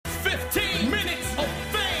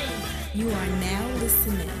You are now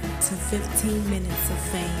listening to 15 Minutes of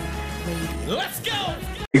Fame Radio. Let's go!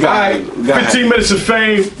 Alright, 15 Minutes of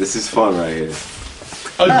Fame. This is fun right here.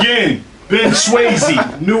 Again, Ben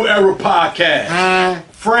Swayze, New Era Podcast.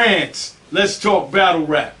 France, Let's Talk Battle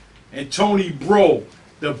Rap. And Tony Bro,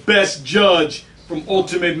 the best judge from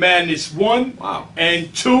Ultimate Madness 1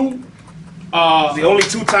 and 2. The only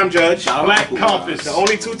two-time judge. Black Compass. The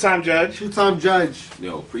only two-time judge. Two-time judge.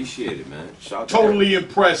 Yo, appreciate it, man. Shout Totally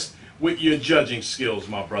impressed with your judging skills,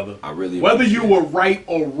 my brother. I really Whether you were right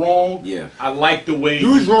or wrong, I like the way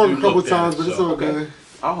you was wrong a couple looked at times, it, but it's so. all good.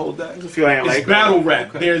 I'll hold that. There's a few I ain't It's like. battle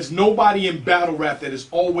rap. There's nobody in battle rap that is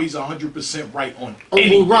always 100% right on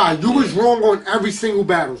anything. Well, Rod, you was wrong on every single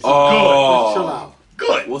battle. So Oh. chill out.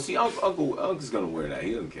 Good. Well, see, Uncle's gonna wear that.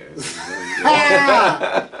 He doesn't care.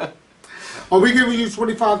 Are we giving you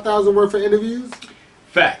 25,000 worth of interviews?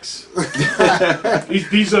 Facts.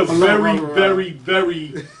 These are very,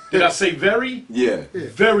 did I say very? Yeah.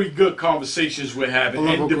 Very good conversations we're having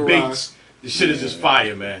and Uncle debates. The shit is just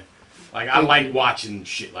fire, man. Like, I like watching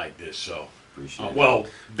shit like this, so. Well,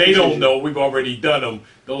 they don't know. We've already done them.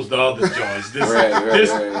 Those the other joints.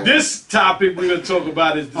 This topic we're going to talk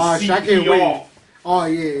about is the CPR. Oh,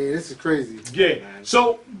 yeah, this is crazy. Yeah.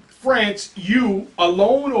 So, France, you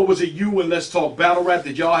alone, or was it you and Let's Talk Battle Rap?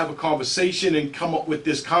 Did y'all have a conversation and come up with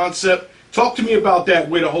this concept? Talk to me about that,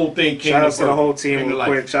 where the whole thing came. Shout out to the whole team real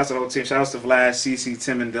quick. Shout out to the whole team. Shout out to Vlad, CC,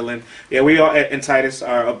 Tim, and Dylan. Yeah, we all, and Titus,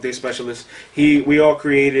 our update specialist. We all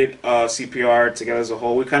created CPR together as a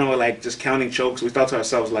whole. We kind of were like just counting chokes. We thought to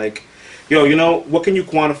ourselves like, yo, you know, what can you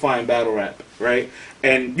quantify in battle rap, right?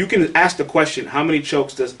 And you can ask the question, how many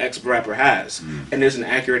chokes does X rapper has? And there's an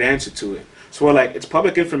accurate answer to it. So we're like, it's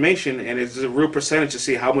public information, and it's a real percentage to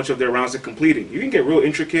see how much of their rounds they're completing. You can get real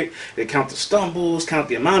intricate. They count the stumbles, count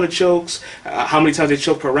the amount of chokes, how many times they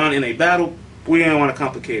choke per round in a battle. We didn't want to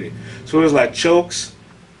complicate it. So it was like chokes,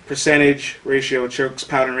 percentage, ratio, chokes,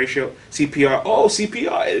 powder ratio, CPR. Oh,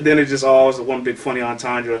 CPR. Then it just all is one big funny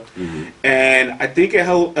entendre. And I think it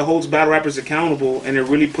holds battle rappers accountable, and it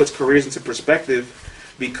really puts careers into perspective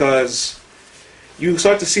because you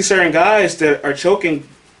start to see certain guys that are choking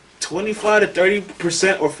 25 to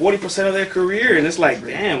 30% or 40% of their career, and it's like,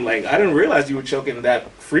 damn, like I didn't realize you were choking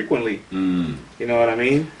that frequently. You know what I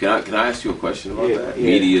mean? Can I ask you a question about that? Yeah.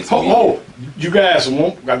 Media. You guys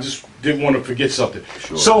won't. I just didn't want to forget something.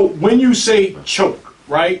 Sure. So when you say choke,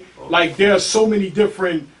 right? Like there are so many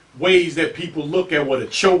different ways that people look at what a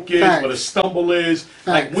choke is, what a stumble is.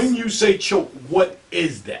 Like when you say choke, what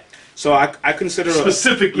is that? So I consider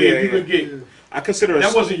specifically if you could get. I consider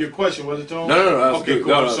that wasn't your question, was it, Tom? No. Okay,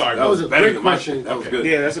 cool. I'm sorry. That was a great question. That was good.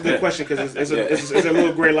 Yeah, that's a good question because there's a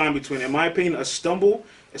little gray line between it. In my opinion, a stumble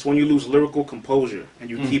is when you lose lyrical composure and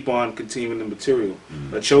you keep on continuing the material.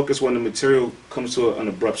 A choke is when the material comes to an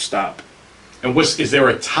abrupt stop. And is there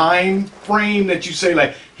a time frame that you say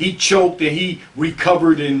like he choked and he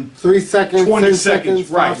recovered in 3 seconds, 20 10 seconds,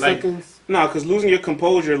 right? 5 Like, seconds. No, because losing your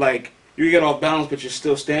composure, like you get off balance, but you're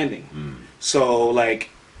still standing. So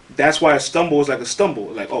like. That's why a stumble is like a stumble.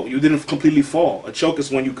 Like, oh, you didn't completely fall. A choke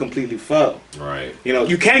is when you completely fell. Right. You know,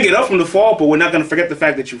 you can get up from the fall, but we're not going to forget the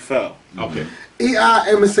fact that you fell. Okay. E.I.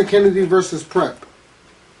 Emerson Kennedy versus Prep.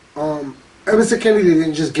 Emerson Kennedy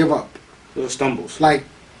didn't just give up. Those stumbles. Like,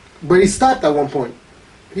 but he stopped at one point.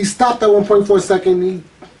 He stopped at one point for a second. He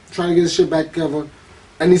trying to get his shit back together,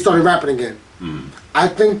 and he started rapping again. I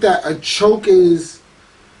think that a choke is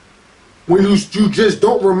when you just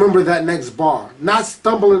don't remember that next bar. Not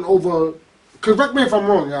stumbling over... Correct me if I'm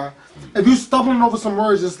wrong, y'all. If you stumbling over some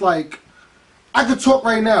words, it's like... I could talk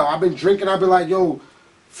right now. I've been drinking. I've been like, yo...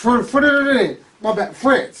 My bad.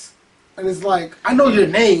 France. And it's like, I know your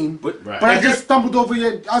name, but I just stumbled over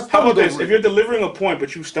your... How about this? If you're delivering a point,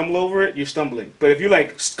 but you stumble over it, you're stumbling. But if you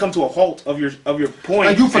like come to a halt of your point...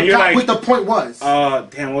 And you forgot like, what the point was.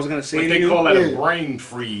 Damn, I was going to say but they call that a brain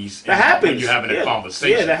freeze. That happens. When you're having a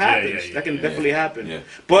conversation. Yeah, that happens. That can definitely happen. Yeah.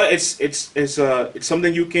 But it's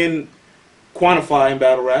something you can quantify in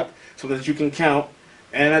battle rap, something that you can count,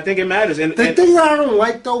 and I think it matters. And the thing that I don't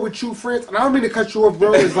like though with you, France, and I don't mean to cut you off,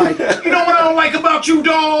 bro, is like you know what I don't like about you,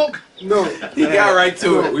 dog? No. He got right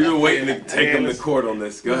to it. We've been waiting to take him to court on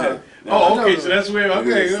this. Go ahead. Oh, okay, so that's where,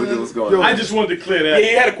 okay. What's going on? I just wanted to clear that. Yeah,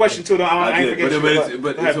 you had a question too, though. I ain't forget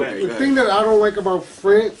but it's okay. The thing that I don't like about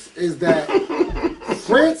France is that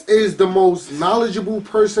France is the most knowledgeable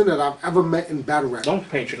person that I've ever met in battle rap. Don't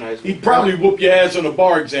patronize me. He'd probably whoop your ass on a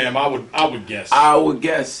bar exam, I would guess. I would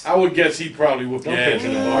guess he'd probably whoop your ass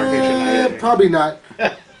in a bar exam. Probably not.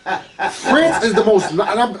 France is the most, and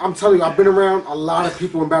I'm telling you, I've been around a lot of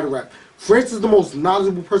people in battle rap. France is the most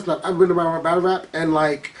knowledgeable person I've ever been around battle rap, and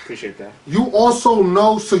like, Appreciate that. you also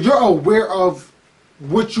know, so you're aware of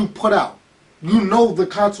what you put out. You know the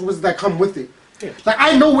consequences that come with it. Yeah. Like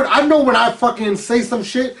I know when I fucking say some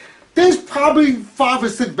shit. There's probably 5 or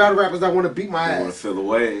 6 battle rappers that want to beat my I want to ass. feel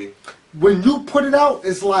away. When you put it out,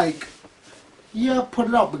 it's like, yeah, I put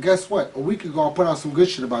it out, but guess what? A week ago, I put out some good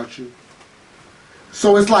shit about you.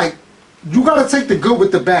 So it's like, you gotta take the good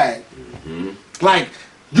with the bad. Mm-hmm. Like,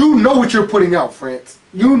 you know what you're putting out, France.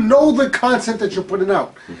 You know the content that you're putting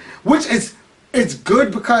out, which is it's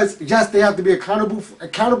good because yes, they have to be accountable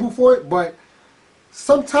for it, but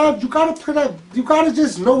sometimes you gotta put up. You gotta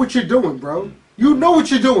just know what you're doing, bro. You know what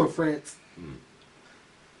you're doing, France.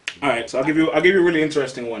 All right, so I'll give you a really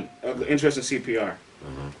interesting one, interesting CPR.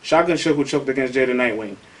 Shotgun Shook, who choked against Jada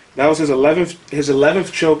Nightwing. That was his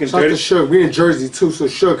 11th choke in Shout out to Shook. We in Jersey too, so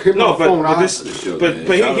Shook hit my phone.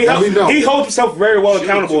 He holds himself very well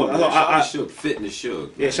accountable. Shook, fitness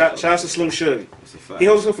Shook. Yeah, shout out to Slim Shug. He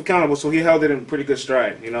holds himself accountable, so he held it in pretty good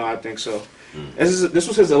stride. You know, I think so. This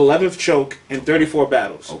was his 11th choke in 34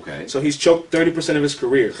 battles. Okay. So he's choked 30% of his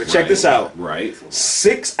career. But check this out. Right.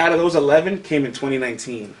 6 out of those 11 came in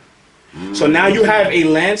 2019. So now you have a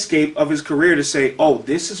landscape of his career to say, oh,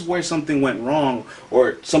 this is where something went wrong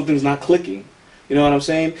or something's not clicking. You know what I'm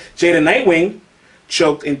saying? Jada Nightwing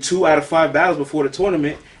choked in 2 out of 5 battles before the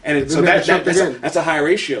tournament, and so that's a high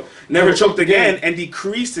ratio. Never choked again and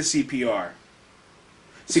decreased the CPR.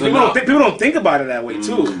 See, so people don't think about it that way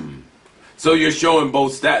too. So you're showing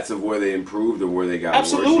both stats of where they improved or where they got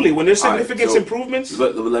Absolutely. worse. When there's significant improvements.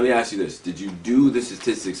 But let me ask you this: did you do the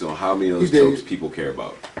statistics on how many of those chokes people care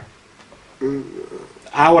about?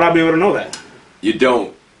 How would I be able to know that? You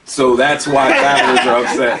don't. So that's why battlers are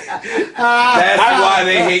upset. That's why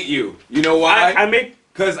they hate you. You know why?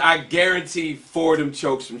 Because I guarantee 4 of them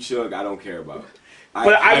chokes from Suge I don't care about.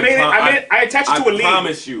 I attach it to a league. I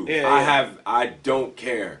promise you, I don't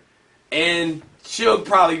care. And Suge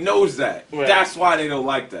probably knows that. Right. That's why they don't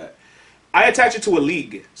like that. I attach it to a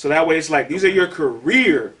league. So that way it's like, these are your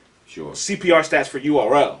career CPR stats for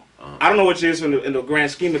URL. I don't know what it is in the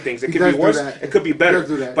grand scheme of things. It could be worse. It could be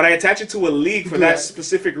better. But I attach it to a league for that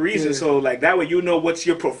specific reason. Yeah. So like that way you know what's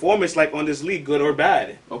your performance like on this league, good or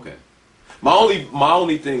bad. Okay. My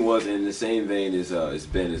only thing was in the same vein as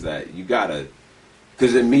Ben is that you gotta,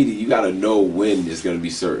 because in media you gotta know when there's gonna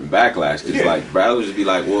be certain backlash. Because like battlers would be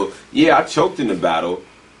like, well, yeah, I choked in the battle.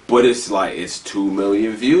 But it's like, it's 2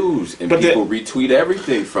 million views, and people retweet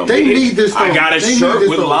everything from it. They need this. I got a shirt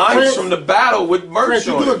with lines from the battle with merch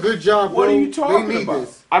on it. You do a good job, What are you talking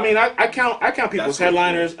about? I mean, I count people's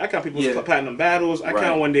headliners. I count people's platinum battles. I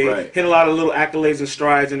count when they hit a lot of little accolades and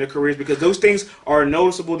strides in their careers because those things are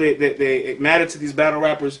noticeable. They matter to these battle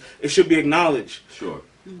rappers. It should be acknowledged. Sure.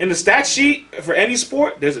 In the stat sheet for any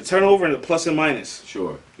sport, there's a turnover and a plus and minus.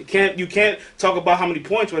 Sure. You can't talk about how many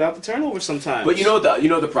points without the turnover sometimes. But you know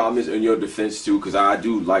the problem is in your defense too, because I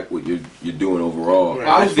do like what you're doing overall. Right.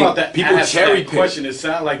 I think that people cherry pick. Question. It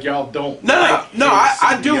sounds like y'all don't. No,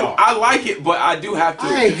 I do. I like it, but I do have to.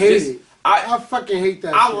 I hate it. I fucking hate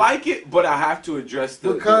that. I like it, but I have to address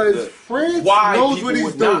because France why knows people what he's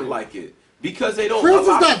would doing. Not like it because they don't. France is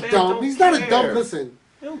not dumb. He's not a dumb. Listen.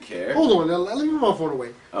 I don't care. Hold on, let me move my phone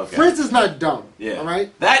away. Okay. France is not dumb. Yeah. All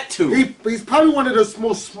right. That too. He's probably one of the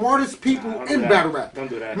most smartest people in battle rap. Don't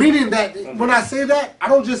do that. Meaning that when I say that, I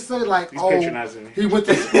don't just say like, he's patronizing me. He went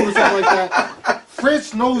to school or something like that.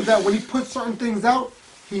 France knows that when he puts certain things out,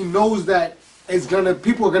 he knows that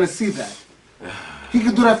people are gonna see that. He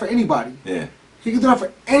can do that for anybody. Yeah. He can do that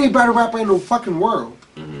for any battle rapper in the fucking world.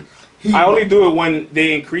 Mm-hmm. I only do it when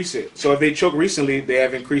they increase it. So if they choke recently, they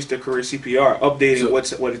have increased their career CPR, updating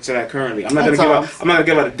what it's at currently. I'm not gonna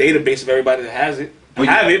give out a database of everybody that has it. I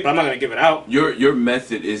have it, but I'm not gonna give it out. Your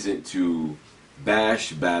method isn't to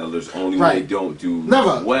bash battlers only when they don't do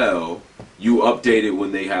well. You update it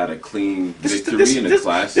when they had a clean victory in the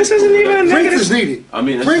class. This isn't even a negative. France is needed. I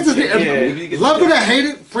mean, France is needed. Love it or hate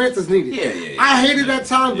it, France is needed. Yeah. I hated that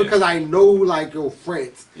time because I know, like, yo,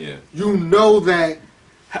 France. Yeah. You know that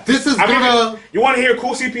this is gonna. You want to hear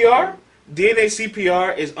cool CPR? DNA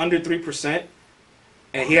CPR is under 3%,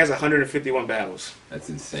 and he has 151 battles. That's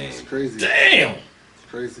insane. It's crazy. Damn. It's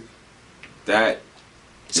crazy.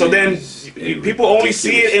 So then people only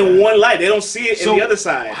see it in one light. They don't see it in the other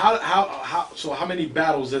side. So how many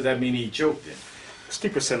battles does that mean he choked in? It's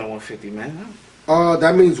 3% on 150, man.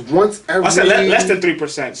 That means once every. I said less than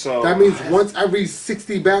 3%. So that means once every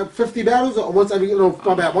 50 battles, or once every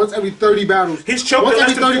once every 30 battles. He's choked in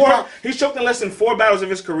less than 4. He's choked in less than 4 battles of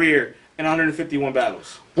his career in 151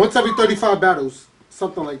 battles. Once every 35 battles,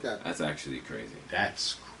 something like that. That's actually crazy.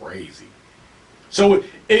 That's crazy. So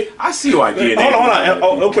it I see why DNA. Hold on.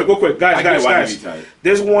 Oh, real quick, I get why guys. he be tight.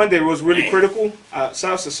 There's one that was really critical.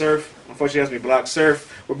 Shouts to Surf. Unfortunately, he has me blocked.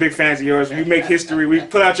 Surf, we're big fans of yours. We make history. We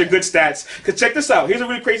put out your good stats. Cause check this out. Here's a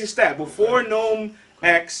really crazy stat. Before Gnome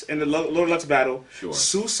X and the Lord Lux battle, Sure.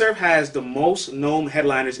 Sue Surf has the most Gnome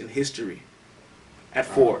headliners in history. At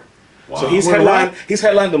 4. Wow. So he's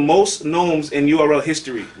headlined the most Gnomes in URL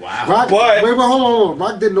history. wow. Rock, But- wait, hold on.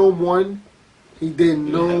 Rock did Gnome 1. He did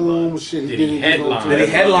Gnome shit. Did he didn't do headline? Gnome Did he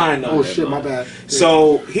 2. headline Oh them? shit, my bad.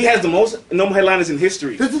 So he has the most Gnome headliners in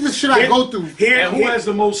history. This is the shit I go through. And who has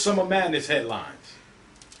the most Summer Madness headlines?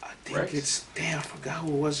 I think Rex? it's I forgot who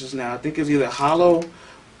it was just now. I think it's either Hollow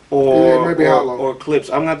Yeah, it might be Hollow. or Clips.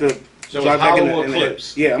 I'm not the So jog it's back in Hollow or the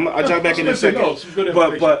Clips? Yeah, I'll jog back in a Listen, second. no, some good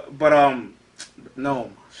information. But no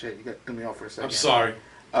shit. You got threw me off for a second. I'm sorry.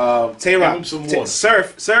 Tay Give Rock, him some water.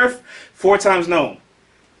 Surf 4 times Gnome.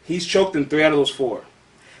 He's choked in 3 out of those 4.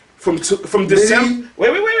 From December.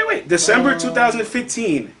 Wait. December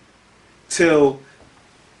 2015 till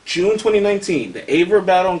June 2019, the Aver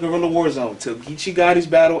battle and Guerrilla Warzone, till Geechee Gotti's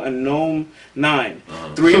battle and Gnome 9.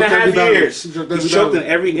 3.5 years. He's choked in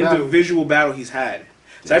every individual battle he's had.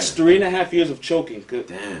 So that's 3.5 years of choking.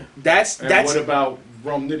 Damn. That's And what about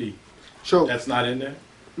Rum Nitty? Choke. That's not in there?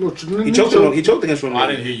 No, he choked against Rum I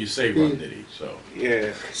didn't Nitty. hear you say Rum Nitty, so.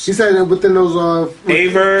 Yeah. He said that within those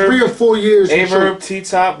Aver, 3 or 4 years. he Averb, choked.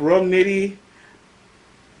 T-Top, Rum Nitty.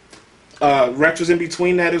 Rex was in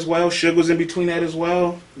between that as well. Suge was in between that as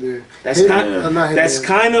well. Yeah. That's Hit- kind. not That's Hitman.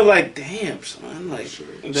 kind of like, damn, son. Like,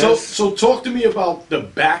 So talk to me about the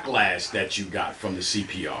backlash that you got from the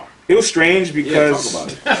CPR. it was strange Yeah, because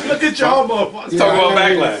talk about it. Look at y'all motherfuckers. Yeah, Talk about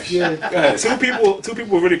yeah, backlash. Yeah. two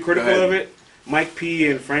people were really critical Go ahead. of it. Mike P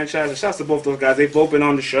and Franchise. And shouts to both those guys. They've both been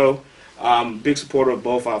on the show. Big supporter of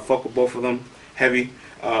both. I fuck with both of them heavy.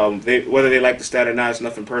 Whether they like the stat or not, it's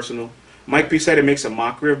nothing personal. Mike P said it makes a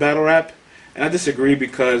mockery of battle rap. And I disagree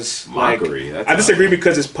because Mockery, that's I disagree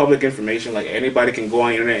because it's public information. Like anybody can go on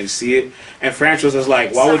the internet and see it. And Franchise was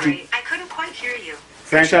like, why would you? I couldn't quite hear you.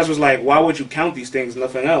 Franchise was like, why would you count these things?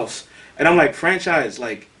 Nothing else. And I'm like, Franchise,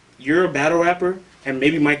 like you're a battle rapper, and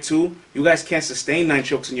maybe Mike too. You guys can't sustain 9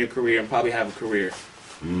 chokes in your career and probably have a career.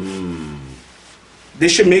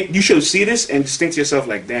 This should make you should see this and just think to yourself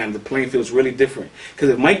like, damn, the playing field's really different. Because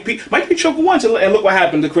if Mike P choked once, and look what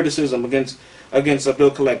happened. The criticism against Bill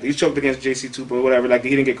Collector. He choked against JC2 or whatever. Like he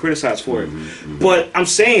didn't get criticized for it. But I'm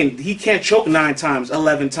saying he can't choke 9 times,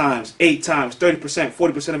 11 times, 8 times, 30%,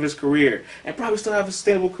 40% of his career, and probably still have a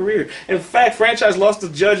sustainable career. In fact, Franchise lost the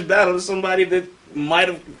judge battle to somebody that might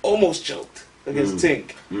have almost choked against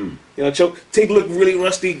Tink. You know, Tink looked really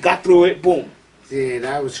rusty, got through it, boom. Yeah,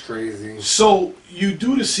 that was crazy. So you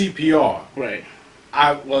do the CPR. Right.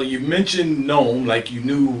 Well, you mentioned Gnome, like you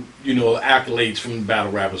knew, accolades from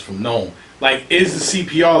battle rappers from Gnome. Like, is the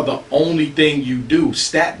CPR the only thing you do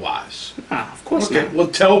stat-wise? Nah, of course Okay, not. well,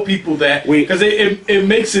 tell people that, because it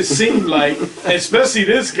makes it seem like, especially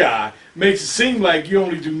this guy, makes it seem like you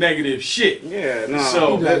only do negative shit. Yeah, no.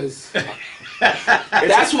 So- He does.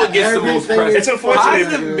 That's what gets the most Everything press. It's unfortunate.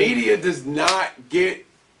 Positive media does not get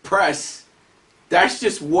press. That's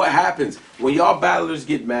just what happens. When y'all battlers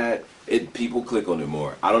get mad, people click on it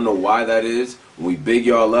more. I don't know why that is. When we big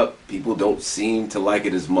y'all up, people don't seem to like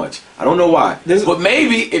it as much. I don't know why. But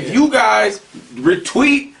maybe if you guys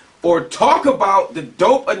retweet or talk about the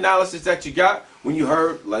dope analysis that you got when you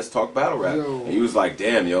heard Let's Talk Battle Rap, Yo. and you was like,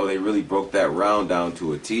 damn, yo, they really broke that round down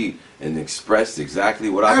to a T and expressed exactly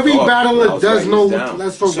what I Every thought. battler And I was does writing know this what down.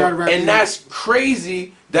 Let's Talk Battle Rap And is. that's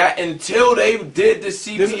crazy that until they did the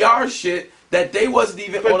CPR shit, that they wasn't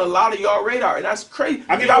even on a lot of y'all radar, and that's crazy.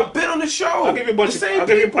 Y'all been on the show. I'll give you a bunch of I'll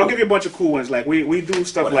give you a bunch of cool ones. Like we do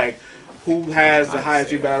stuff like who has the highest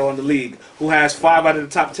G battle on the league, who has 5 out of the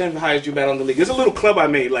top 10 highest G battle on the league. There's a little club I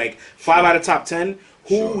made, like 5 out of top 10.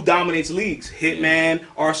 Who dominates leagues? Hitman,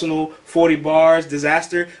 Arsenal, 40 Bars,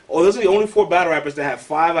 Disaster. Oh, those are the only 4 battle rappers that have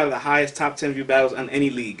 5 out of the highest top 10 view battles on any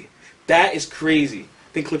league. That is crazy.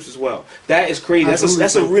 I think Clips as well. That is crazy.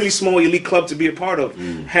 That's a really small elite club to be a part of.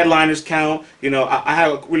 Headliners count. I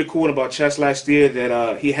had a really cool one about Chess last year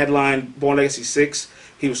that he headlined Born Legacy 6.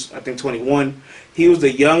 He was, I think, 21. He was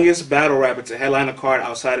the youngest battle rapper to headline a card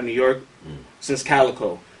outside of New York since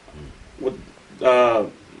Calico with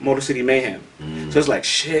Motor City Mayhem. So it's like,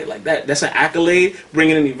 shit, like that. That's an accolade,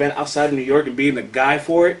 bringing an event outside of New York and being the guy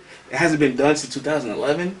for it. It hasn't been done since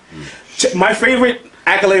 2011. My favorite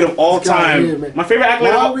accolade of all This guy time. here, man. My favorite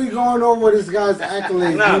accolade. Why of are all, we going over this guy's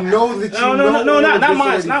accolades? Nah. You know that you no, know not this mine,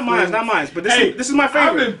 already, not mine, friends. not mine. But Hey, this is my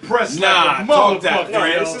I'm favorite. impressed. Nah, like a talk that, motherfucker,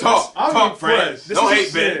 friends. yo. Talk, I'm talk, friends. impressed. Don't This hate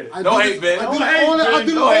is Ben. it. I Don't do hate this- Ben. I do Don't this hate all day- I Ben. do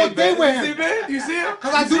this Don't all hate day Ben. with You see him. Ben? You see him?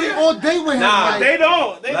 Cause I do it all day with him. Nah. like, They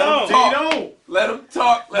don't. They Let 'em don't. talk. They don't. Let him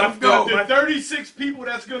talk. Let him go. The 36 people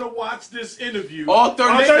that's gonna watch this interview. All All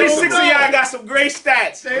 36 36 of know. y'all got some great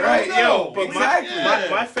stats. They Right, don't know. yo, But exactly.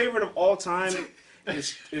 my favorite of all time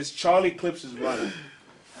is Charlie Clips' run.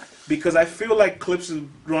 Because I feel like Clips is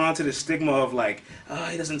drawn to the stigma of like,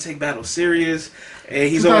 he doesn't take battle serious, and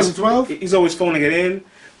he's 2012? always phoning it in.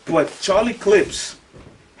 But Charlie Clips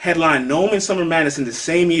headlined Gnome and Summer Madness in the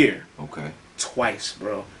same year, Okay. twice,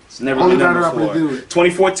 bro. It's never Only been done battle rapper to before. do it.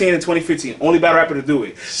 2014 and 2015, only battle rapper to do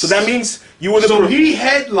it. So that means you were the So he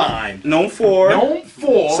headlined. Gnome 4, Gnome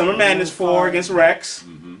 4. Summer Madness 4 against Rex.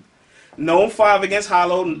 Gnome 5 against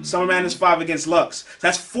Hollow. Summer Madness 5 against Lux.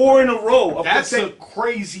 That's 4 in a row. Of That's a consec-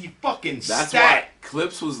 crazy fucking That's stat. why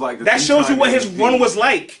Clips was like. that shows you what his run was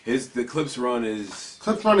like. The Clips run is.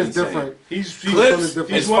 Clips run is insane. different. He's Clips, different.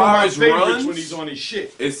 He's as one of far my as favorites runs, when he's on his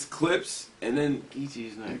shit. it's Clips, and then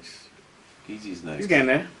EG's next. EG's next. He's getting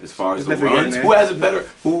there. As far as He's the definitely runs, getting who there. has a better?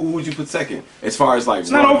 Who would you put second? As far as like, It's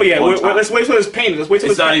not over yet. Let's wait till it's painted. Let's wait till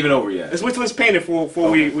It's not even over yet. Let's wait till it's painted before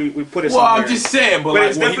we put it Well, somewhere. I'm just saying, but But like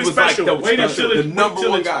it's when he definitely was like special. the, Wait until the it's- wait number till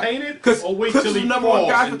one it's guy. painted, Because or wait Clips till was he the number one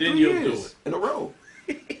falls guy and for then 3 you'll do years it. in a row.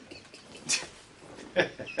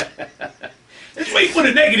 Let's wait for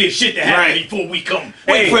the negative shit to happen Right. before we come.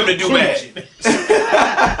 Wait for him to do conclusion.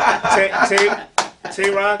 bad.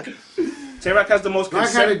 Tay-Rock has the most Rock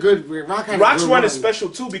had a good. Rock's run is special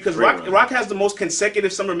too because Great run. Rock has the most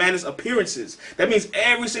consecutive Summer Madness appearances. That means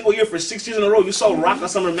every single year for 6 years in a row, you saw Rock on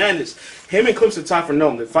Summer Madness. Him and Clips are tied for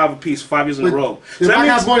Gnome. They're 5 apiece, 5 years in a row. Did that Rock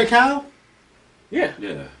means- have more than Cal? yeah,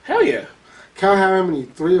 Yeah. hell yeah. Cal had how many?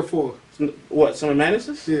 3 or 4? What, Summer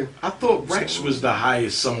Madnesses? Yeah. I thought Rex was the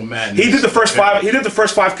highest Summer Madness. He did the first 5. He did the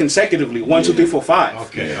first 5 consecuely. 1, 2, 3, 4, 5.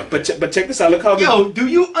 Okay. But check this out. Look how Yo, do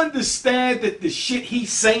you understand that the shit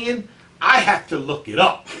he's saying, I have to look it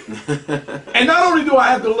up. And not only do I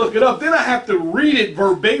have to look it up, then I have to read it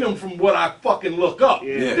verbatim from what I fucking look up.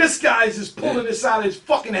 Yeah. This guy's just pulling this out of his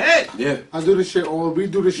fucking head. Yeah. I do this shit we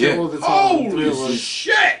do this shit Yeah. all the time. Holy us.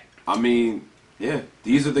 shit. I mean, yeah.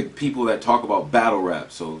 These are the people that talk about battle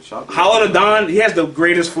rap. So shout out to Hollow the Don, he has the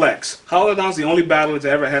greatest flex. Hollow the Don's the only battler to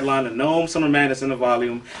ever headline the Gnome, Summer Madness, and the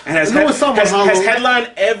Volume, and has, I know it's something has Hollow.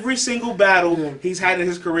 headlined every single battle Yeah. he's had in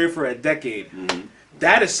his career for a decade.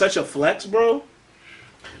 That is such a flex, bro.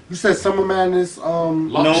 You said Summer Madness,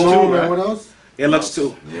 Lux No, too, Gnome, right? and what else? Yeah, Lux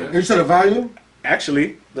too. Yeah. And you said a volume?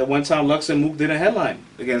 Actually, the one time Lux and Mook did a headline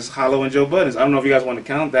against Hollow and Joe Buttons. I don't know if you guys want to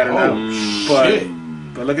count that or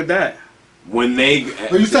not, but look at that. When they,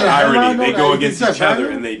 you said a irony, headline, they though? go You against said each other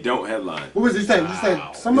volume? and they don't headline. What was you saying? You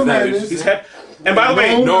said Summer Is that Madness. He's and by the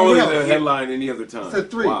way, No. Normally yeah. they're headline any other time. You said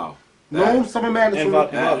 3. Wow. Gnome, Summer Madness. And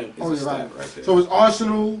Summer- Volume. Oh, It's a yeah, stat right. right there. So it was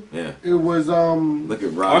Arsenal. Yeah. It was Look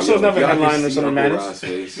at Rob. Arsenal's never Y'all can headlined in see Summer Uncle Madness. Rob's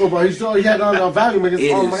face. No, but he had a volume against It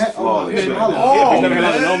is Hollow. flawless, And right Hollow. now. Yeah, he's never man,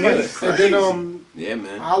 headlined the Gnome either. that's And crazy. then Yeah,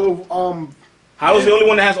 man. Hollow Hollow's the only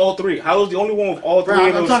one that has all 3. Hollow's the only one with all 3 Bro,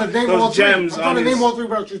 of I'm trying to name all those 3. I'm gems trying on to his... name all 3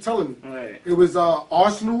 without you telling me. Right. It was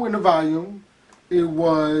Arsenal in the volume. It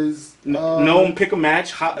was Gnome pick a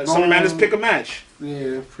match. Summer Madness pick a match.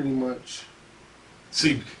 Yeah, pretty much.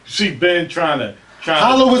 See Ben trying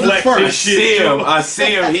Hollow to was his flex first. his I shit see him. too. I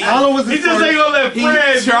see him. Hollow was He his just first. ain't gonna let He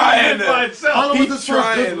Fred trying do it to- by himself. Hollow was his He's first.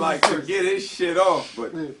 trying Good like was to his get his shit off,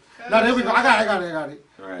 but first. Now there we go. I got it.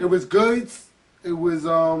 Right. It was Goods. It was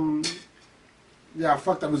yeah,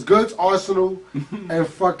 fuck that. It was Goods, Arsenal, and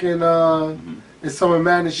fucking and Summer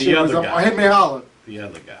Madness The shit was other guy. him and Holla. The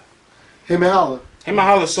other guy. Him and Holla. Him and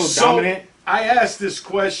Hollow's so So dominant. I asked this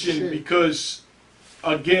question Shit. because,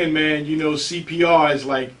 again, man, you know, CPR is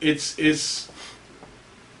like it's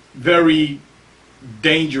very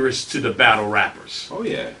dangerous to the battle rappers. oh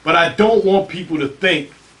yeah. But I don't want people to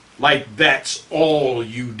think like that's all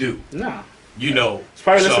you do. Nah. You know, It's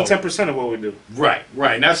probably less So- than 10% of what we do. Right.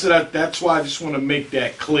 And that's why I just want to make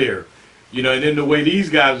that clear. You know, and then the way these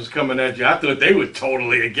guys was coming at you, I thought they were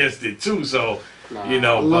totally against it too. So, you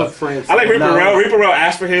know, I love but France. I like Reaper Nah. Rail. Reaper Rail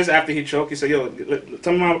asked for his after he choked. He said, yo,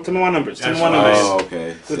 tell me my numbers. Tell me my numbers. Oh,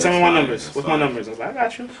 okay. So That's tell me my fine. numbers. That's What's my fine. numbers? I was like, I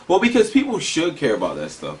got you. Well, because people should care about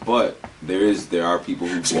that stuff, but there are people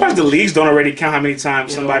who. I'm surprised the leagues don't already count how many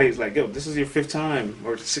times somebody's like, yo, this is your 5th time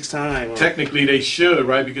or 6th time. Or, technically they should,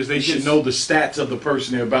 right? Because they should know the stats of the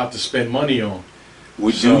person they're about to spend money on.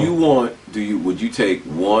 Would So- would you take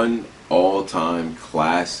one all-time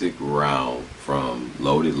classic round from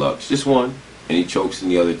Loaded Lux, just one, and he chokes in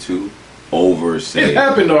the other 2, over say It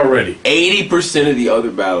happened already. 80% of the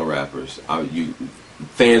other battle rappers,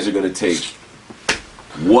 fans are gonna take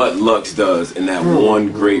what Lux does in that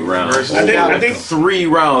one great round. Versus I think 3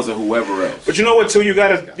 rounds of whoever else. But you know what? Too, you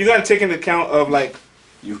gotta take into account of like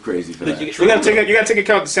You crazy for that? you gotta take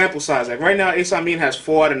account the sample size. Like right now, Ace Amin has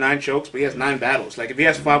 4 out of 9 chokes, but he has 9 battles. Like if he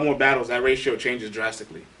has 5 more battles, that ratio changes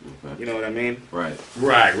drastically. Okay. You know what I mean? Right.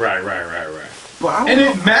 Right. But I don't And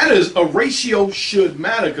know. it matters. A ratio should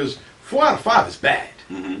matter because 4 out of 5 is bad.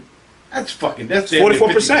 Mm-hmm. That's fucking. That's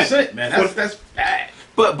 44%, man. That's bad.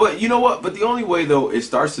 But you know what? But the only way though it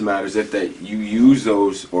starts to matter is if that you use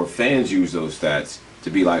those or fans use those stats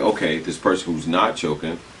to be like, okay, this person who's not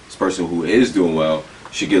choking, this person who is doing well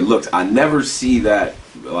should get looked. I never see that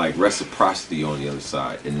like reciprocity on the other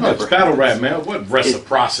side. It No, it's never battle happens. rap, man. What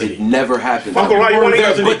reciprocity? It never happens. Uncle Ron, you wanna It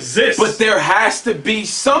doesn't but- exist. But there has to be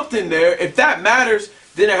something there. If that matters,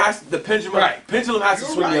 then there has to, the pendulum Right. pendulum has to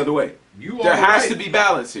You're swing right. the other way. You There are has right. to be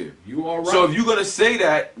balance here. You are right. So if you're gonna say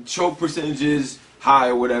that choke percentage is high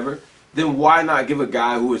or whatever, then why not give a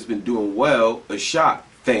guy who has been doing well a shot?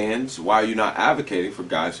 Fans, why are you not advocating for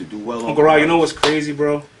guys who do well? Uncle Ron, you know what's crazy,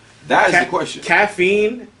 bro? That is the question.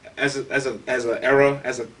 Caffeine as a era,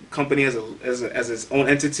 as a company, as its own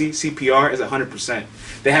entity, CPR is 100%.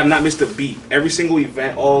 They have not missed a beat. Every single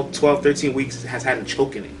event, all 12, 13 weeks, has had a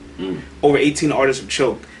choke in it. Over 18 artists have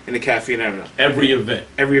choked in the caffeine era. Every event.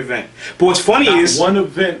 Every event. But what's funny Not is one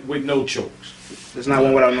event with no chokes. there's not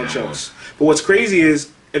one without no chokes. But what's crazy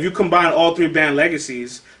is if you combine all 3 band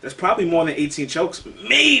legacies, there's probably more than 18 chokes.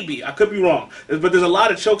 Maybe. I could be wrong. But there's a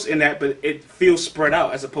lot of chokes in that, but it feels spread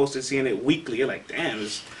out as opposed to seeing it weekly. You're like, damn,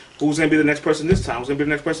 who's going to be the next person this time? Who's going to be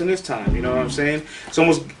the next person this time? You know what I'm saying? It's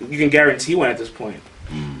almost, you can guarantee one at this point.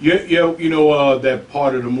 You know that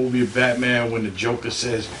part of the movie of Batman when the Joker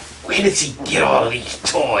says, "Where does he get all of these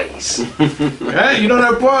toys?" Hey, you know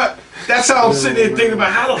that part? That's how I'm sitting there thinking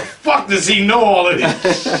about how the fuck does he know all of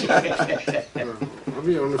this shit? I'll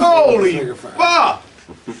be honest. Holy Nigga fact.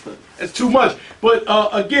 fuck! That's too much. But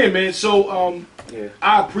again, man. So Yeah.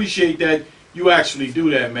 I appreciate that you actually do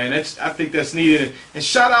that, man. I think that's needed. And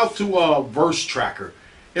shout out to Verse Tracker.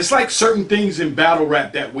 It's like certain things in battle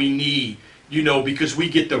rap that we need, you know, because we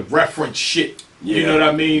get the reference shit. You Yeah. know what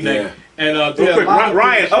I mean? Yeah. Like, and Real yeah, quick, a lot of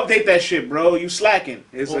Ryan, things- update that shit, bro. You slacking.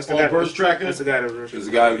 That's the On guy. Verse Tracker? That's the guy that There's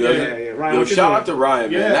a guy who does Yeah, it. yeah. Ryan, Yo, what you shout doing? out to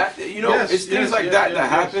Ryan, man. Yeah. That, you know, Yes, it's things yes, like yes, that yes, that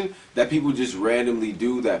yes. happen that people just randomly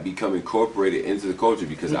do that become incorporated into the culture.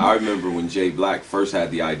 Because I remember when Jay Black first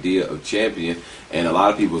had the idea of champion, and a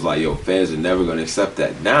lot of people was like, "Yo, fans are never going to accept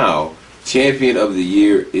that." Now, champion of the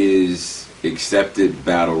year is accepted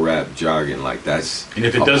battle rap jargon. Like that's And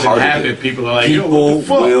if it a doesn't part of happen, it. people are like, "Yo, People what the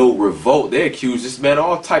fuck?" will revolt. They accuse this man of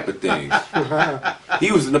all type of things.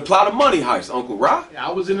 He was in the plot of Money Heist, Uncle Rock.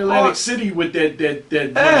 I was in Atlantic Oh. City with that Yeah.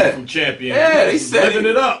 brother from Champion. Yeah, they He was said living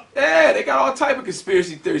it up. Yeah, they got all type of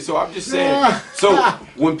conspiracy theories. So I'm just saying. So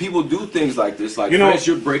when people do things like this, like You know- France,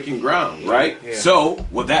 you're breaking ground, right? Yeah. So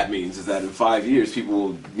what that means is that in 5 years, people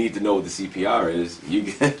will need to know what the CPR is.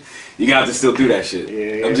 You got to still do that shit.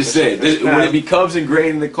 Yeah, I'm just for sure, saying. for sure. When it becomes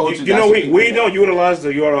ingrained in the culture, You that's know, what we people don't want. utilize the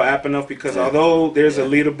URL app enough because Yeah. although there's a I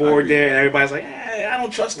leaderboard agree. there and everybody's like, I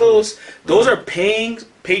don't trust those. Those are paying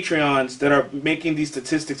Patreons that are making these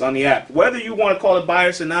statistics on the app. Whether you want to call it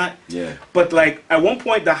bias or not, Yeah. but like at one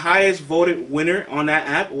point, the highest voted winner on that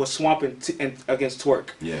app was Swamp against Twerk.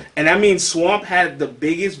 Yeah. And that means Swamp had the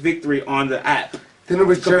biggest victory on the app. Then it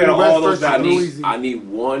was Compared Jerry to all West those versus battles. Louis. I need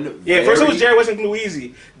one. Yeah, first it was very- Jerry West and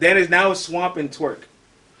Louisi. Then it's now it's Swamp and Twerk.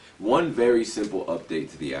 One very simple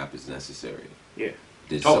update to the app is necessary. Yeah.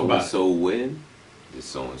 Did Talk so about and it. so win? Did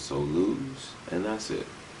so and so lose? And that's it.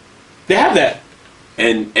 They have that.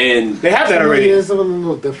 And They have that Yeah, already. it's a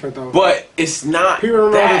little different though. but it's not people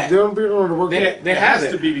don't know that. the people don't know the work. They It have has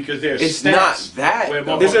it. to be because there's It's stats not that, where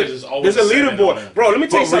though. There's motherfuckers is a always there's a setting on leaderboard, that. bro. Let me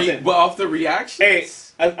tell you something. But off the reactions,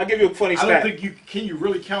 Hey, I'll give you a funny I don't stat. think can you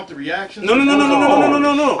really count the reactions? No. I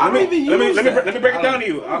don't even use Let me that. break it down to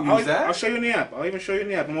you. I don't use that. I'll show you in the app. I'll even show you in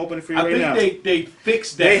the app. I'm opening it for you I right now. think they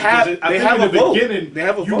fixed that. They have- because I they think have in the a vote. beginning They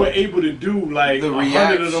have a you vote. were able to do like the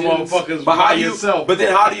 100 of reactions, the motherfuckers but by how do you? yourself. But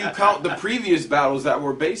then how do you count the previous battles that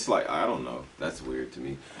were based like? I don't know. That's weird to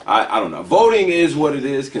me. I don't know. Voting is what it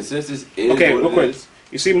is. Consensus is Okay, what real it quick. is.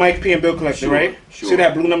 You see Mike P and Bill Collector, Sure, right? sure. See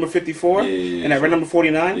that blue number 54 Yeah, and that red sure. number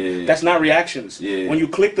 49? Yeah. That's not reactions. Yeah. When you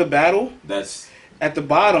click the battle, That's at the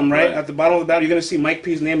bottom, right? Right. At the bottom of the battle, you're gonna see Mike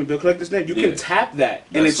P's name and Bill Collector's name. You can Yeah. tap that,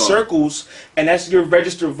 and it That's all. circles, and that's your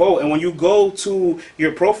registered vote. And when you go to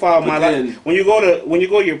your profile, But my then- when you go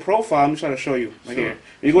to your profile, I'm trying to show you right Sure. here.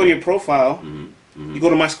 When you go to your profile, you go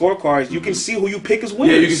to my scorecards. You can see who you pick as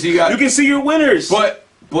winners. you can see you can see your winners. but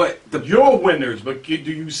the Your winners, but do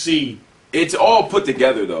you see It's all put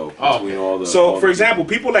together though between all the. So, all for the example,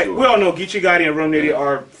 people like we all know Geechee Gotti and Rum Nitty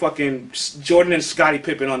are fucking Jordan and Scottie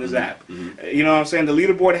Pippen on his app. You know what I'm saying? The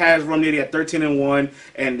leaderboard has Rum Nitty at 13-1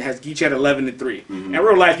 and has Geechee at 11-3. In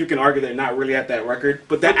real life, you can argue they're not really at that record,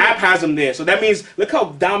 but the app has them there. So that means look how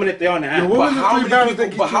dominant they are on the app. But how many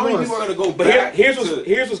people are gonna go But back? here's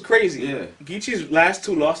what's crazy. Yeah. Geechee's last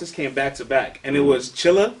 2 losses came back to back, and it was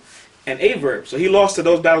Chilla and Averb. So he lost to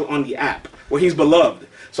those battles on the app where he's beloved.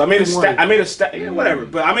 So I made a stat. Yeah, whatever.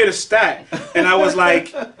 But I made a stat, and I was like,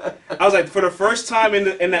 for the first time in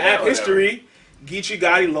the app history, Geechee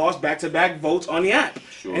Gotti lost back-to-back votes on the app.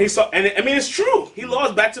 Sure. And I mean, it's true. He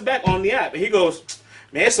lost back-to-back on the app, and he goes,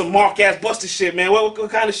 "Man, it's some mark-ass Buster shit, man. What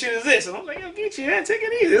kind of shit is this?" And I'm like, "Yo, Geechee, man, take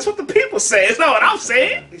it easy. That's what the people say. It's not what I'm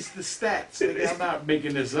saying." It's the stats. Nigga. I'm not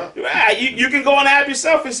making this up. Right, you can go on the app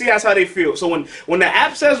yourself and see how they feel. So when the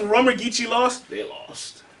app says Rum or Geechee lost, they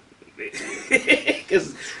lost.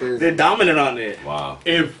 Because they're dominant on there. Wow.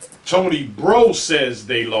 If Tony Bro says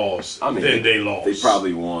they lost, then they lost. They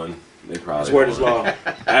probably won. They probably. That's word is law.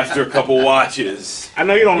 After a couple watches. I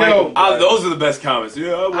know you don't like them. Those are the best comments.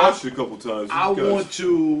 Yeah, I watched it a couple times. I want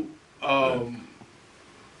to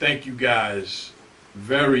thank you guys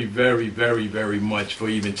very, very, very, very much for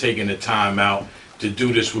even taking the time out to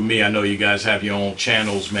do this with me. I know you guys have your own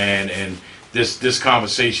channels, man, and this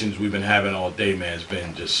conversations we've been having all day, man, has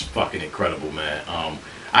been just fucking incredible, man.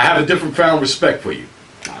 I have a different found respect for you,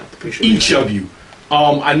 each of you.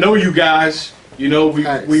 I know you guys. You know,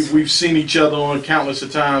 we've seen each other on countless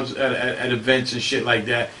of times at events and shit like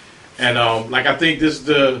that, and like I think this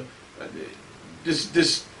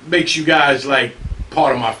makes you guys like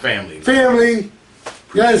part of my family. Family,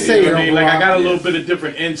 you gotta say it. I mean, like I got a little bit of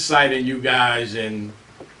different insight in you guys, and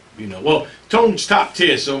you know, well, Tone's top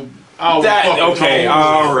tier, so. Okay,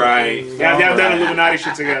 all right. Yeah, they've done Illuminati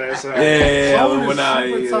shit together. So. Yeah,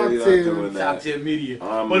 Illuminati. Top tier media.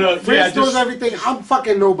 But Prince knows everything. I'm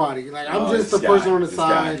fucking nobody. Like I'm just the person on the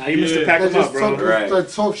side. Now, you Mr. Pack him up, bro.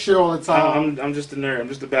 Talk shit all the time. I'm just a nerd. I'm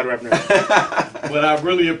just a battle rap nerd. But I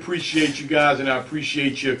really appreciate you guys, and I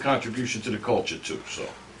appreciate your contribution to the culture too. So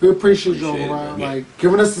we appreciate you, around, like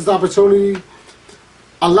giving us this opportunity.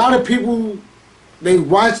 A lot of people they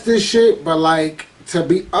watch this shit, but like. To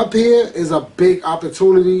be up here is a big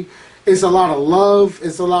opportunity. It's a lot of love.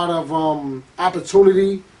 It's a lot of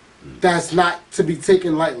opportunity that's not to be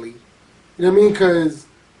taken lightly. You know what I mean? Because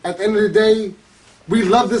at the end of the day, we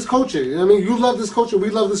love this culture. You know what I mean? You love this culture.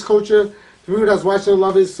 We love this culture. The people that's watching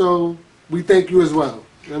love it, so we thank you as well.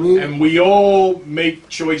 You know what I mean? And we all make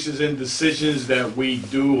choices and decisions that we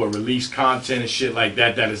do or release content and shit like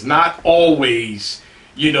that that is not always,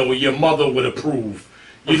 you know, your mother would approve.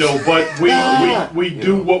 You know, but we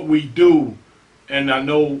do what we do, and I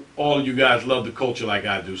know all of you guys love the culture like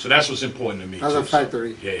I do, so that's what's important to me. That's a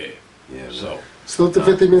factory. Yeah. So salute to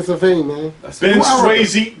 50 minutes of fame, man. Ben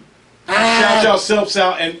Swayze, shout yourselves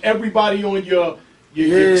out, and everybody on your team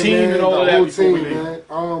man, and all of that. Whole team,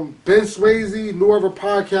 man. Ben Swayze, New Ever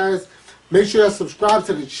Podcast. Make sure you subscribe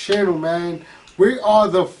to the channel, man. We are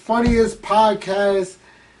the funniest podcast.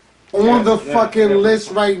 On the fucking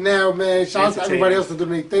list right now, man. Shout out to everybody else to do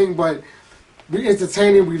their thing, but we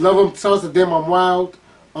entertaining. We love them. Shout out to Damn I'm Wild,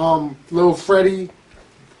 Lil Freddie,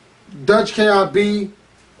 Dutch KIB,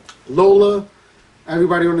 Lola,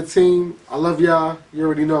 everybody on the team. I love y'all. You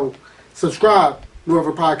already know. Subscribe, New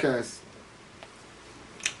Ever Podcast.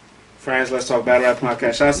 Friends, let's talk Battle Rap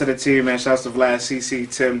Podcast. Shout out to the team, man. Shout out to Vlad, CC,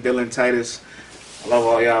 Tim, Dylan, Titus. I love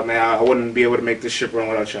all y'all, man. I wouldn't be able to make this ship run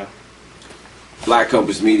without y'all. Black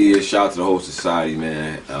Compass Media, shout out to the whole society,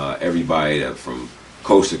 man. Everybody that from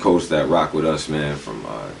coast to coast that rock with us, man. From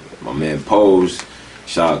my man Pose,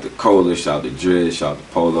 shout out to Cola, shout out to Driz, shout out to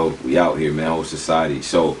Polo. We out here, man, whole society.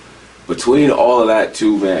 So between all of that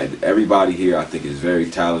too, man, everybody here I think is very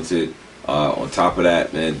talented. On top of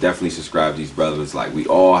that, man, definitely subscribe to these brothers. Like we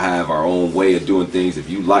all have our own way of doing things. If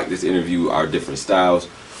you like this interview, our different styles,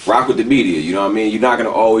 rock with the media, you know what I mean? You're not going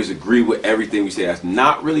to always agree with everything we say. That's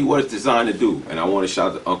not really what it's designed to do. And I want to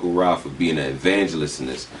shout out to Uncle Rob for being an evangelist in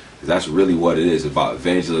this. Because that's really what it is, about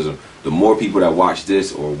evangelism. The more people that watch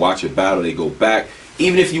this or watch a battle, they go back.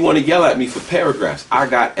 Even if you want to yell at me for paragraphs, I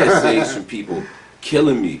got essays from people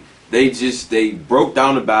killing me. They broke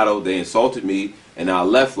down the battle, they insulted me, and I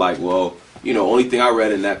left like, well, you know, only thing I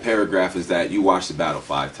read in that paragraph is that you watched the battle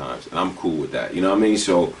 5 times, and I'm cool with that. You know what I mean?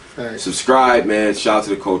 So, subscribe, man. Shout out to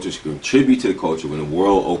the culture. Contribute to the culture. When the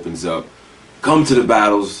world opens up, come to the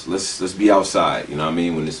battles. Let's be outside. You know what I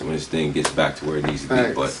mean? When this thing gets back to where it needs to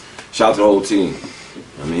be. But shout out to the whole team.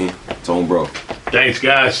 I mean, Tone Bro. Thanks,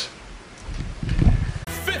 guys.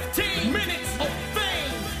 15 minutes of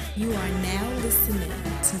fame. You are now listening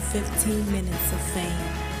to 15 minutes of fame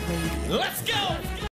radio. Let's go!